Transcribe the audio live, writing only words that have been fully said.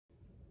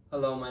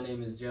Hello, my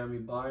name is Jeremy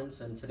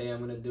Barnes, and today I'm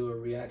going to do a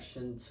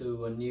reaction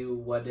to a new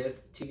What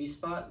If TV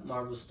spot,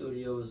 Marvel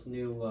Studios'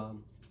 new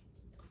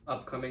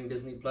upcoming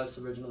Disney Plus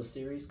original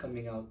series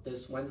coming out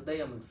this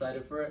Wednesday. I'm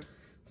excited for it.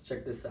 Let's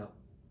check this out.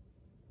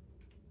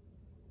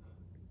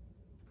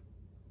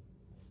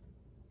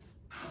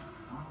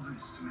 All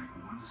this to make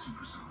one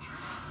super soldier.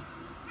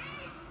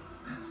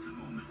 That's the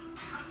moment.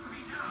 Has to be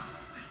now.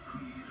 That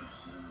created a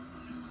whole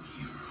new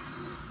hero.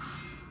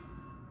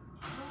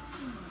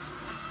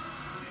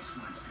 Next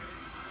Wednesday,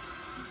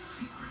 the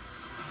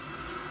secrets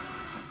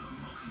of the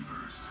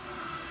multiverse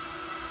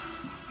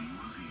will be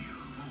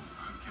revealed.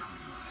 I'm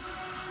counting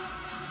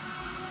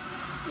on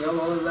it. Yo,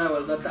 what was that?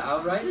 Was that the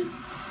Outriders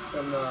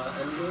from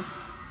Endgame?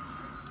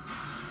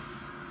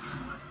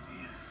 What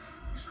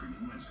if?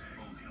 Streaming Wednesday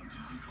only on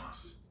Disney Plus.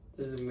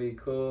 This is gonna be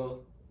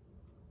cool.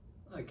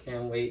 I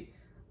can't wait.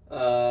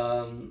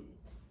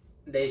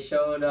 They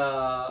showed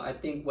I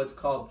think what's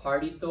called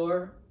Party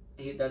Thor.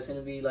 That's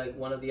gonna be like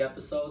one of the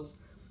episodes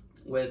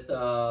with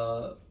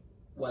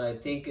what I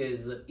think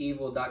is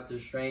evil Doctor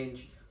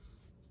Strange,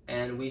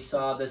 and we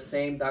saw the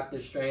same Doctor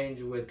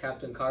Strange with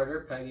Captain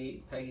Carter,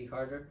 Peggy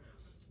Carter.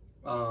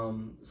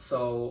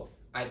 So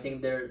I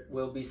think there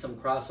will be some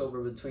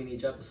crossover between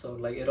each episode.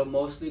 Like, it'll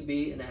mostly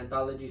be an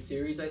anthology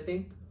series, I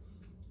think,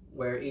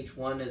 where each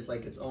one is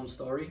like its own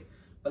story,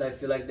 but I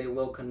feel like they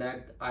will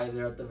connect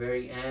either at the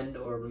very end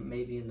or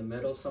maybe in the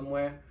middle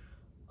somewhere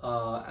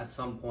at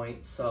some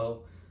point.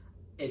 So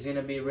it's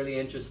gonna be really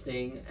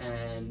interesting,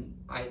 and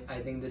I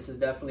think this is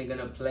definitely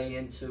gonna play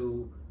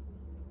into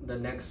the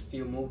next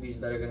few movies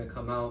that are gonna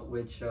come out,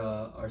 which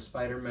are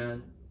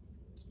Spider-Man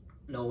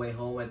No Way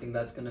Home. I think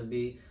that's gonna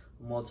be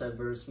a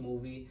multiverse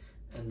movie,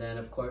 and then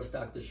of course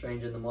Doctor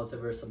Strange in the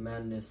Multiverse of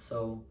Madness.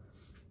 So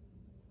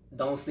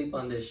don't sleep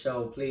on this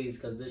show, please,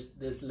 because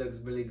this looks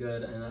really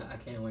good, and I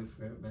can't wait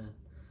for it, man.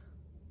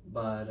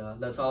 But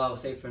that's all I'll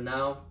say for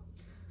now.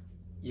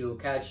 You'll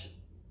catch,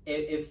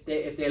 if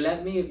they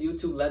let me, if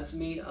YouTube lets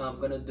me, I'm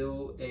gonna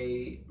do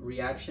a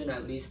reaction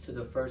at least to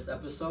the first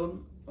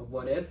episode of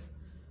What If,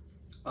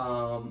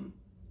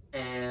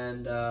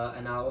 and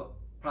I'll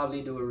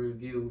probably do a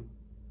review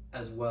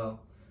as well.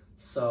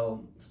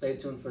 So stay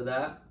tuned for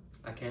that.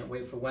 I can't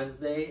wait for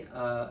Wednesday,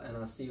 and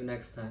I'll see you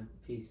next time.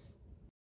 Peace.